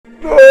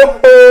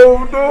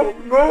no,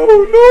 no,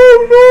 no,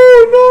 no,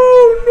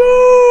 no,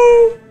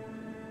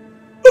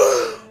 no,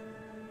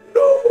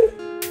 no.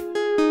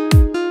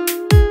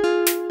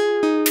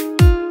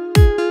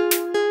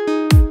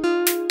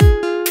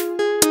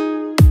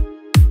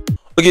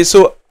 Okay,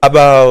 so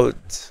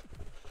about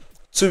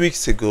 2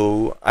 weeks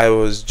ago, I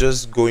was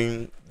just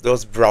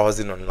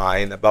browsing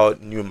online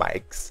about new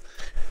mics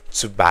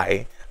to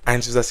buy,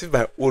 and it was as if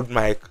my old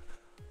mic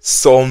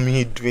saw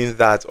me doing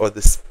that, or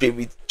the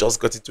spirit just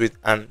got into it.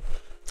 And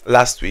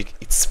last week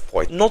it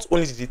spoiled. Not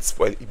only did it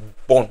spoil, it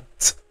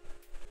burnt,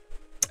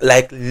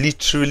 like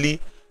literally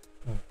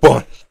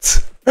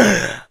burnt.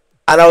 And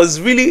I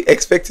was really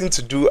expecting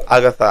to do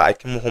Agatha. I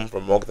came home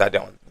from work that day,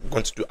 I'm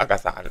going to do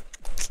Agatha, and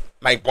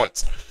my burnt.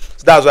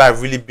 So that's why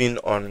I've really been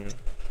on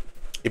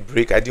a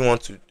break. I didn't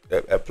want to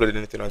upload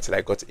anything until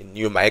I got a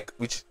new mic,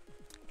 which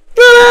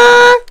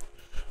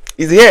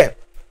is here.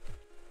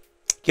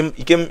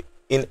 It came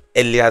in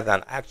earlier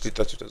than I actually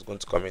thought it was going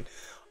to come in,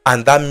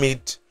 and that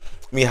made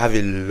me have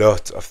a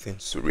lot of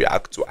things to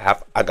react to. I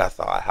have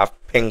Agatha, I have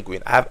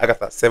Penguin, I have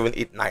Agatha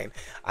 789,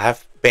 I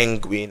have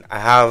Penguin, I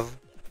have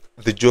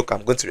the Joker.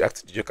 I'm going to react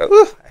to the Joker.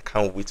 I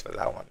can't wait for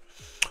that one.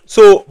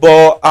 So,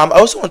 but I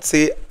also want to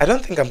say I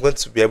don't think I'm going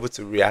to be able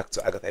to react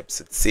to Agatha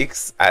episode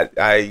 6.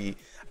 I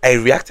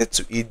reacted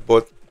to it,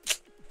 but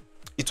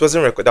it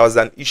wasn't recorded. There was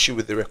an issue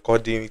with the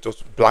recording. It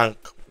was blank,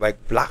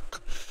 like black,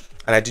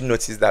 and I didn't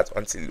notice that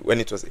until when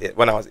I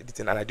was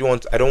editing. And I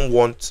don't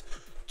want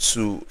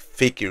to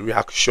fake a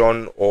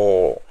reaction,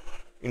 or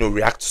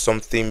react to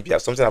something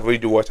I've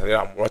already watched, and then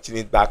I'm watching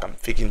it back. I'm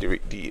faking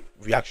the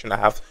reaction I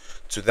have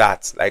to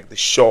that, like the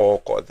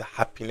shock or the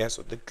happiness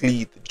or the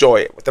glee, the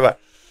joy, whatever.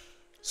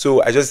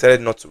 So I just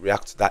decided not to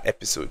react to that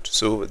episode.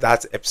 So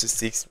that's episode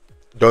 6,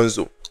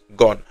 Donzo,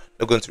 gone.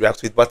 Not going to react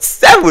to it. But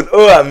 7,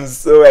 I'm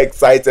so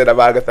excited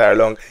about Agatha All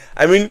Along.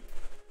 I mean,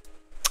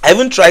 I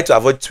even tried to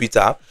avoid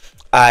Twitter.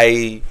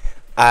 I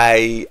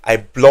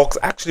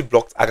actually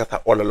blocked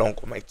Agatha All Along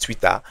on my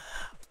Twitter,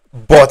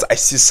 but I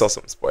still saw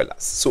some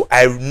spoilers. So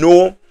I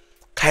know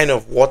kind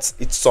of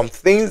some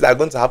things that are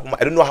going to happen.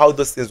 I don't know how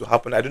those things will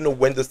happen. I don't know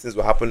when those things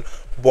will happen,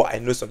 but I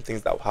know some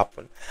things that will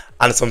happen.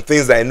 And some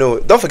things I know.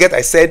 Don't forget I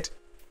said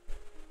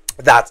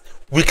that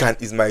Wiccan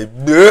is my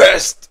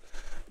best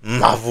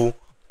Marvel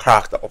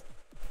character of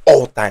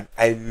all time.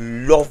 I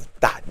love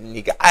that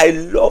nigga. I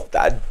love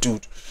that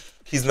dude.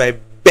 He's my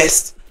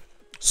best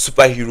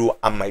superhero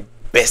and my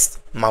best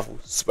Marvel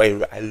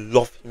superhero. I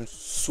love him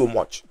so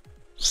much.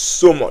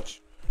 So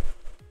much.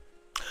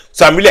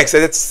 So I'm really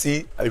excited to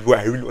see. I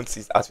really want to see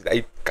his outfit.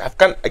 I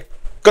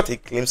got a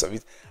glimpse of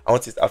it. I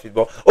want to see his outfit.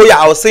 But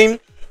I was saying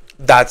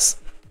that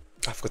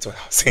I forgot what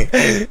I was saying.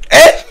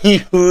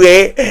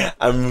 Anyway,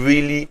 I'm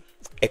really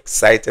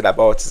excited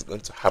about what's going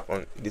to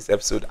happen in this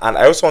episode. And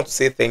I also want to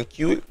say thank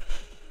you.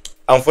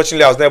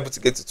 Unfortunately, I was not able to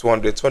get to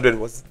 200. 200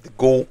 was the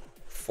goal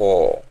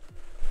for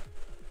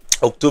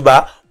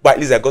October, but at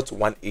least I got to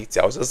 180.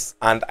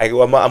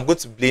 I'm going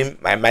to blame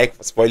my mic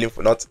for spoiling,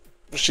 for not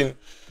pushing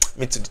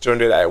me to the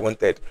 200 I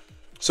wanted.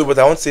 So, but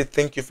I want to say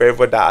thank you for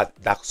everyone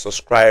that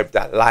subscribed,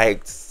 that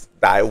liked,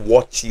 that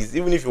watches.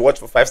 Even if you watch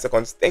for 5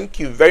 seconds, thank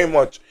you very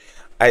much.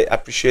 I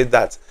appreciate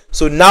that.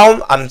 So now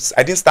I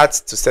didn't start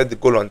to set the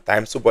goal on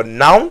time. So, but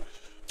now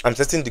I'm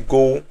setting the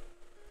goal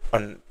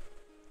on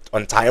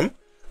time.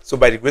 So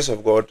by the grace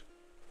of God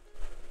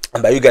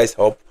and by you guys'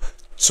 help,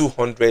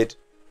 200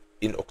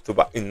 in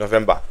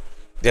November,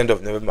 the end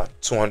of November,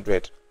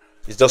 200.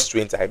 It's just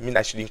 20. I mean,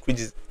 I should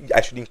increase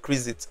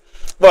it.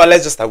 But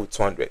let's just start with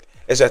 200.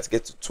 Let's try to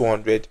get to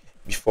 200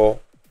 before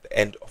the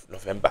end of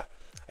November.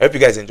 I hope you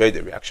guys enjoyed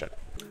the reaction.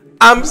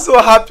 I'm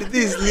so happy.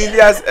 This is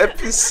Lilia's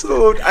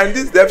episode, and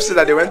this is the episode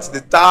that they went to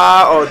the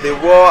tower or they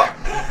wore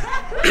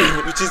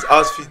witch's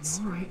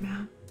outfits.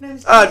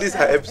 This is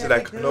her episode.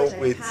 I cannot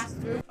wait.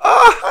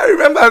 I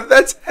remember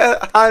that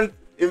hand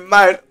in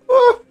mind.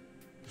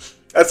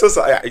 And so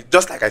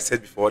just like I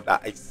said before,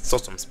 that I saw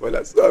some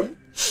spoilers.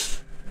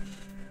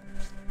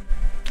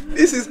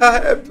 This is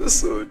her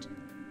episode.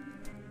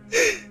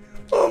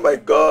 Oh my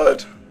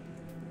God.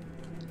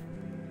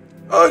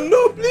 Oh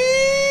no,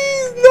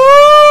 please, no.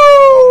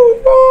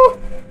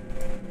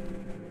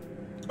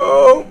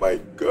 Oh my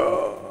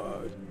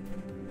God.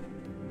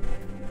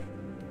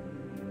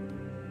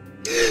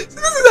 So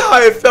this is how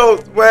I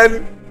felt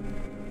when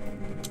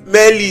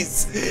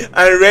Melis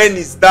and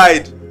Rennis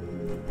died.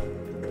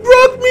 It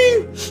broke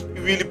me.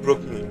 It really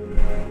broke me.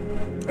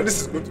 And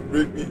this is going to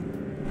break me.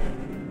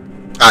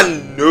 I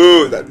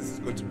know that this is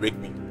going to break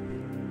me.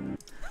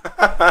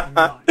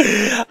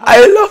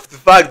 I love the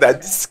fact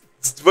that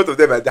both of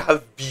them they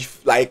have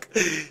beef, like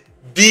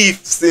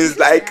beef since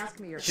like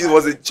he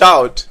was a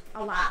child.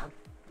 Aloud.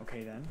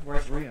 Okay then,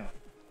 where's Rio?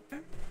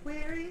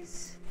 Where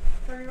is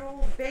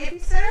 3-year-old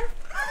babysitter?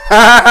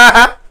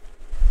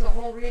 The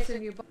whole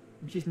reason you.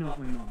 She's not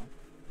my mom.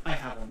 I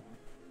have a mom.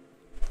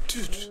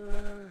 Dude,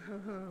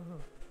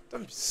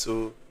 don't be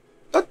so.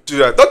 Don't do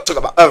that. Don't talk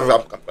about.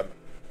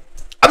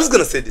 I'm just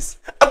gonna say this.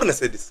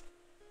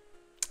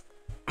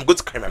 I'm going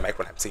to carry my mic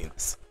when I'm saying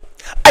this.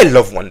 I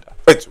love Wanda.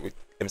 Wait, let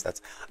me start.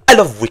 I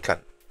love Wiccan.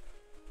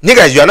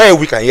 Nigga, you are not a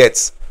Wiccan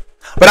yet.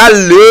 But I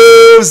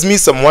loves me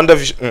some Wonder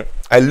Vision.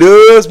 I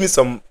loves me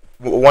some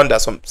Wonder,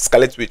 some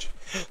Scarlet Witch.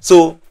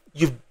 So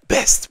you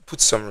best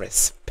put some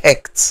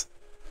respect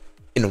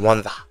in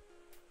Wonder.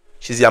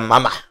 She's your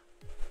mama.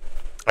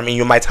 I mean,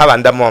 you might have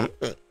another mom.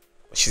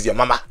 She's your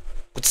mama.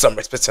 Put some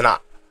respect on her.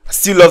 I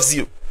still loves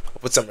you.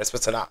 Put some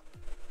respect on her.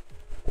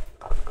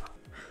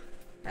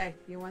 Hey,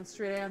 you want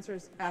straight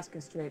answers? Ask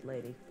a straight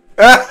lady.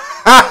 That's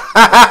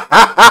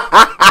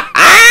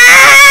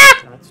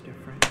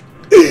different.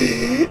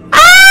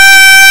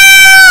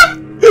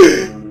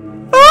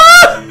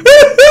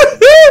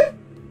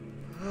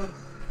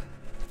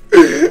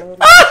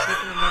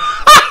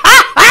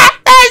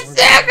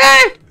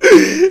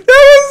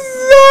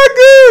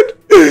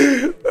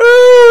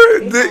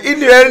 The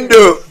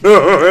innuendo.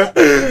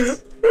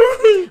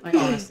 I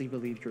honestly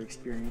believed your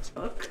experience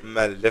book.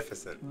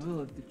 Magnificent.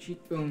 Oh, the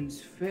cheekbones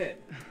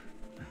fit.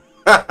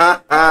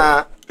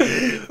 Why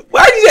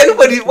did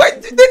anybody? Why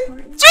did they,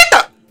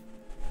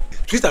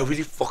 Twitter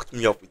really fucked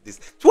me up with this.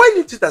 So why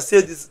did Twitter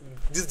say these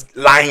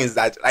lines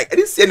that like I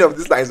didn't see any of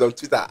these lines on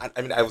Twitter? And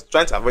I mean I was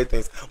trying to avoid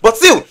things, but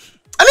still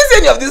I didn't see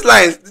any of these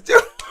lines. Did you?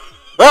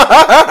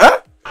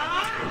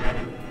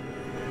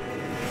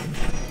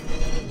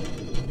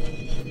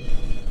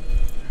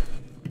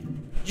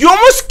 You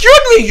almost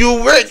killed me,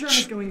 you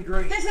witch! Going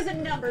great. This is a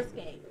numbers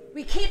game.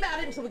 We keep at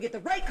it until we get the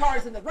right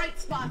cars in the right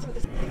spots with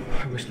the...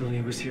 I wish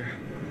Lily was here.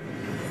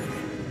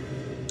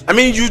 I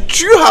mean, you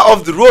threw her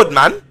off the road,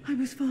 man. I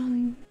was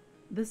falling.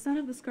 The son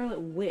of the Scarlet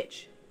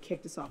Witch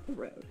kicked us off the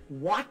road.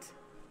 What?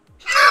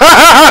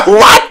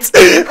 What?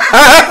 the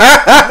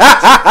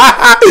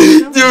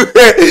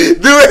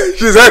way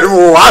she said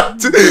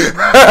what?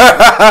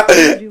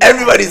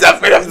 Everybody's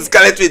afraid of the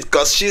Scarlet Witch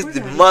because she's the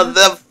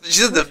mother,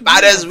 she's the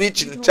baddest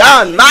witch in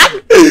town,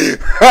 man.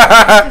 Kicked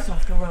us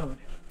off the road.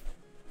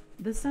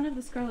 The son of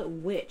the Scarlet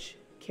Witch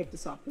kicked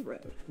us off the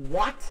road.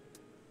 What?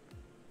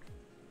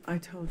 I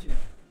told you.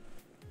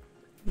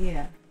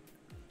 Yeah.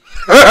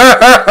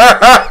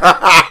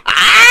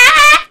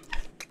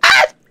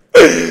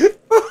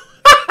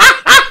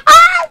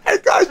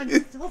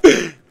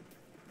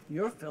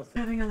 You're filthy.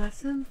 Having a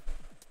lesson?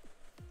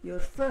 You're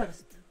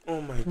first.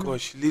 Oh my god,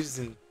 she lives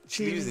in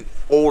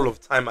all of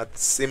time at the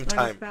same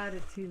time. Bad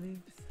at tea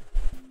leaves.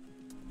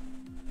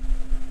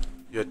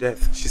 Your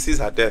death. She sees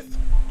her death.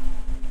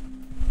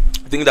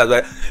 I think that's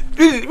why.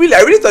 Really,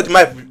 I really thought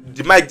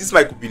this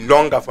mic could be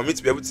longer for me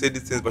to be able to say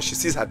these things, but she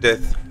sees her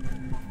death.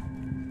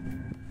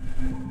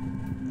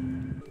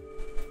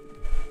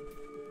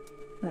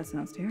 That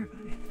sounds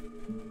terrifying.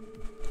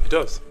 It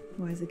does.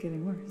 Why is it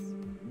getting worse?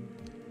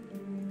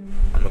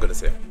 I'm not gonna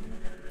say.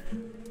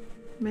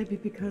 Maybe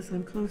because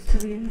I'm close to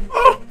the end.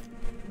 Oh,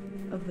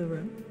 Of the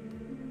road?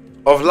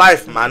 of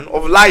life, man,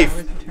 of life.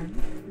 Hours return?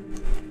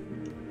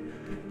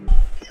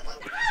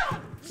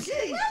 Gee!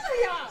 Lilia!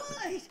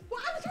 Well,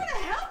 I was trying to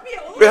help you.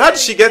 Wait, how did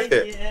she get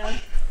here? Yeah.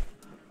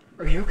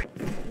 Are you okay?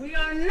 We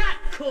are not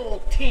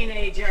cool,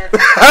 teenager.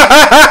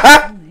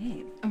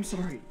 I'm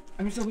sorry.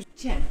 I'm so...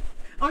 Jen,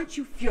 aren't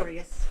you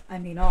furious? I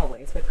mean,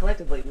 always, but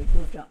collectively, we've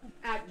moved on.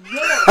 At your...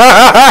 Back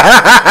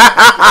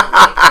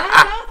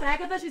off,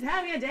 Agatha, she's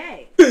having a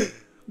day. Wait,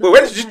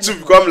 when did you two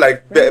become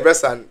like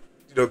best and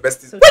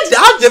besties? So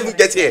How did they even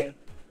get here?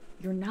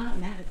 You're not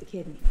mad at the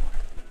kid anymore.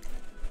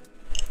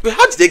 Wait,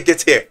 how did they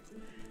get here?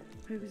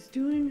 I was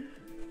doing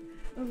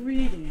a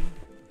reading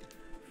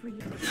for you.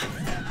 We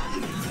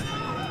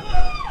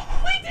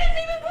didn't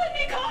even put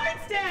any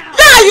cards down!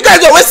 Yeah, you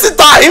guys are wasting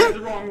time. The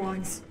wrong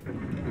ones.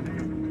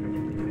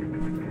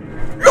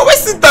 You're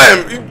wasting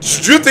time. Do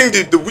you think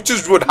the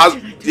witches road has?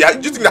 Yeah, do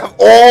you think they have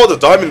all the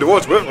time in the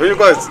world? Where you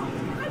guys?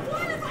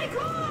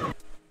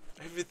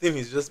 Everything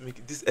is just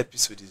making. This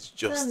episode is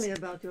Tell just. me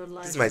about your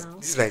life This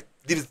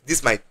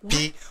might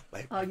be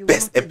my you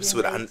best want to be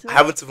episode, and later? I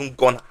haven't even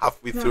gone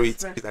halfway through it,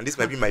 stress. and this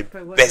might be my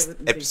But what best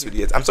wouldn't be episode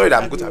here? yet. I'm sorry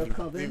that I'm Have going to you have a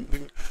coven?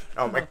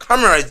 now my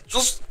camera is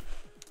just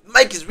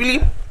mic is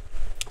really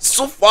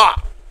so far.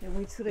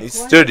 It's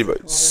sturdy, but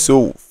it's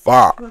so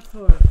far. What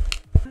for?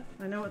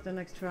 I know what the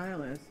next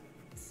trial is.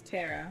 It's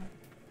Tara.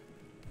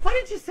 Why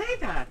did you say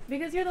that?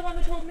 Because you're the one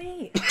who told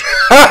me.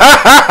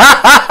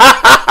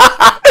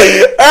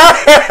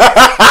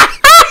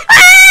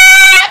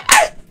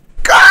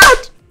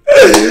 God!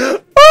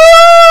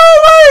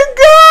 Oh my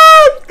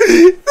God!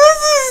 This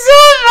is so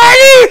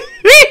funny!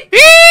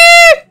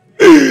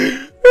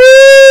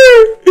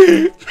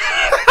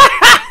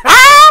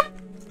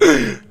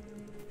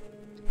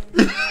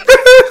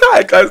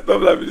 I can't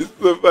stop laughing. It's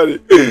so funny.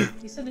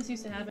 You said this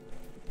used to happen.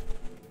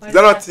 Is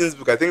that not Tim's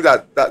book? I think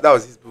that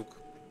was his book.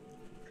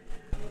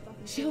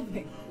 Shield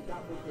me.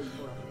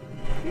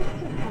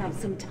 Have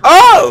some time.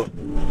 Oh!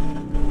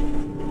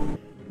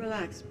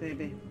 Relax,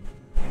 baby.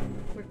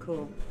 We're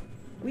cool.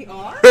 We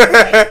are?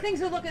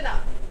 Things are looking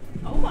up.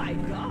 Oh my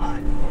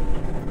god.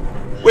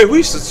 Wait, who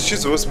is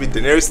she's supposed to be?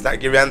 Daenerys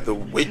Targaryen, the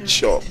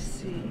witch, or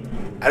See.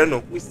 I don't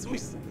know. Who is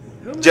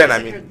Who Jen, I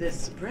mean. massacred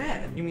this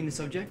spread? You mean the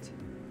subject?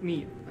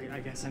 Me. I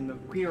guess I'm the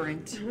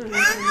queerant.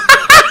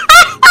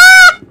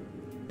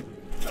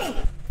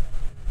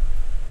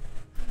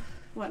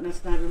 What, no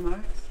snide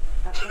remarks?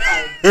 It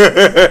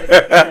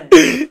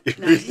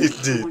Now, really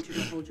I did. want you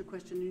to hold your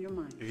question in your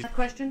mind. That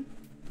question?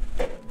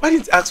 Why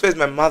didn't he ask where's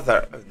my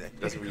mother? Oh, no, he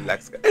doesn't really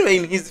like Scarlet. Anyway,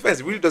 in his defense,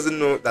 he really doesn't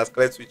know that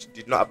Scarlet Witch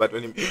did not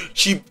abandon him.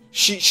 She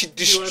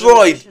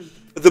destroyed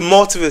the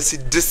multiverse. She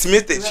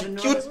decimated. She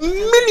killed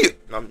millions.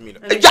 Not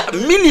millions. Yeah,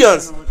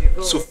 millions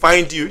to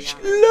find you. She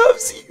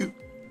loves you.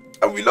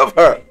 And we love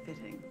her.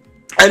 Fitting.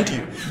 And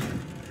you.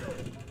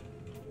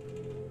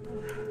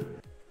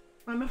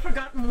 I'm a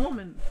forgotten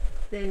woman.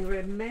 Then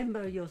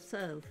remember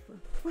yourself.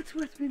 What's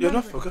worth You're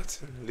not remembering?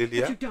 forgotten, That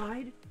you Lilia.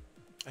 died?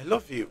 I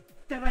love you.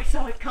 That I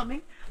saw it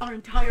coming? Our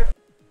entire...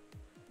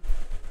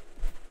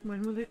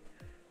 When will it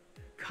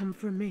come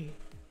for me?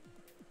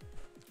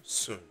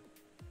 Soon.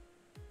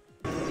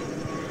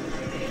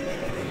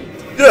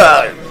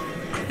 Yeah.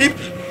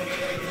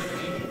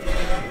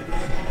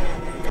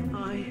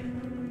 I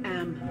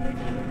am...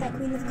 The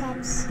Queen of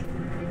Cups.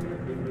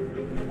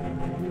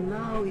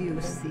 Now you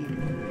see.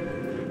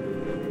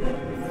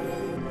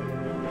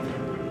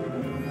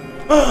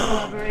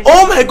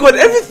 Oh my god,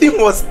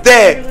 everything was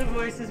there. The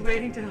voice is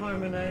waiting to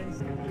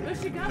harmonize.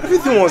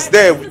 Everything was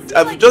there.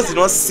 I just did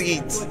not see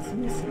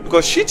it.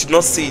 Because she did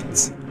not see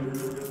it.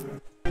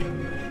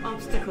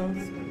 Obstacles.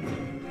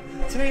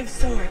 Three of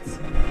Swords.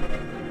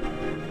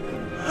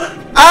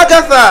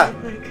 Agatha!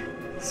 Like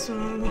so...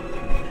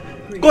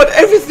 God,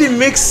 everything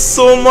makes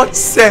so much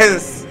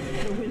sense.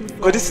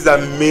 God, this is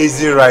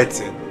amazing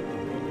writing.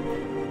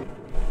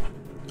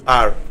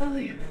 R.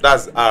 Earlier,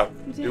 That's R.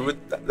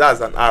 That's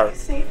an R.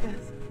 saved us.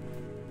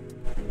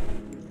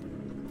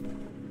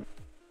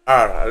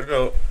 R. I don't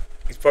know.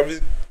 It's probably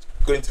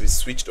going to be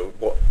switched over,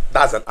 but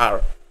that's an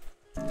R.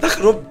 That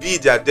cannot be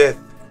their death.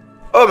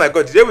 Oh my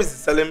god, did they was the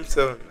Salem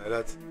 7 like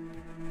that?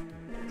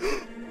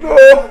 No,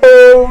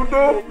 no,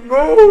 no,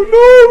 no,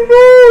 no,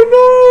 no,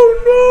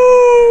 no.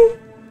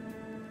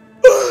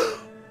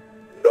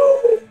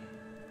 No.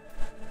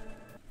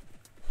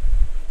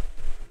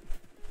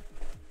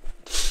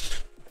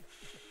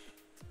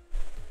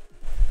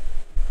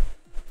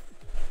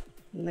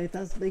 Let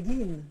us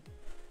begin.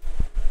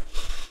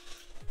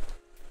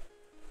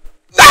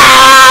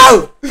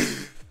 No!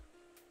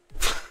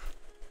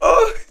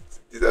 Oh,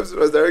 this episode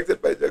was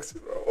directed by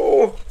Jackson.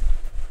 Oh,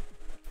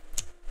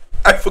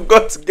 I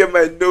forgot to get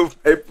my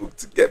book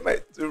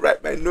to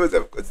write my notes. I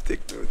forgot to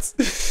take notes.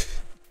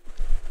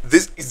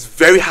 This is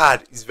very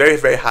hard. It's very,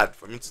 very hard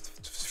for me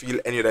to feel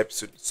any other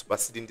episode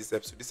superseding this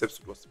episode. This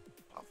episode was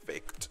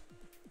perfect.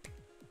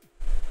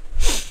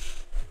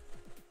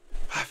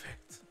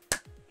 Perfect.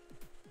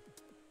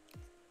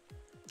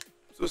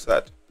 So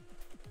sad.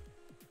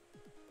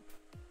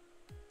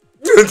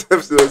 This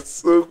episode was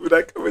so good.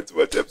 I can't wait to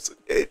watch episode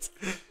 8.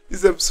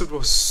 This episode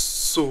was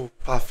so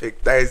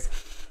perfect, guys.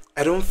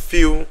 I don't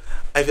feel.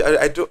 I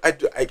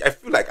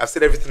feel like I've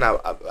said everything I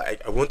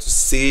want to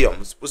say.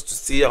 I'm supposed to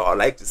say or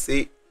like to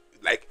say,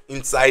 like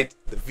inside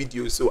the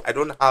video. So I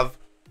don't have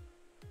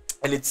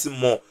anything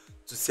more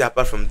to say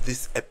apart from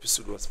this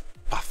episode was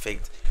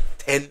perfect.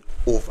 10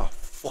 over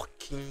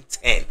fucking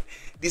 10.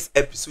 This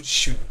episode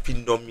should be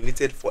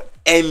nominated for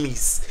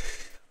Emmys.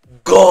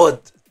 God,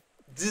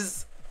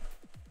 this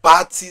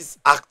Patti's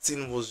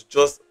acting was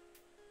just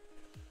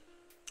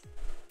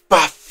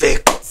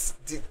perfect.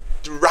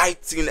 The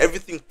writing,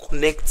 everything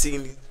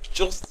connecting, it's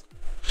just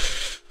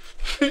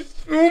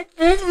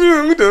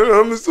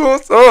I'm so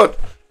sad.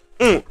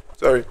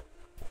 Sorry.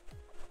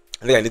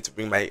 I think I need to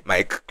bring my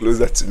mic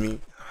closer to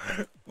me.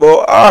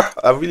 But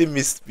I really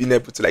missed being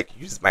able to like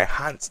use my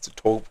hands to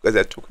talk because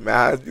I took my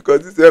hands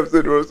because this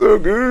episode was so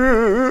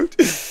good.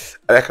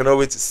 And I cannot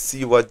wait to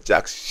see what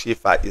Jack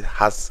Schaefer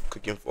has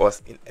cooking for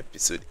us in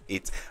episode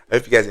 8. I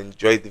hope you guys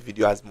enjoyed the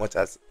video as much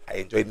as I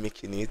enjoyed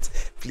making it.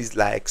 Please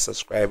like,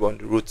 subscribe on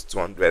the road to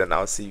 200, and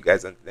I'll see you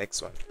guys on the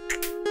next one.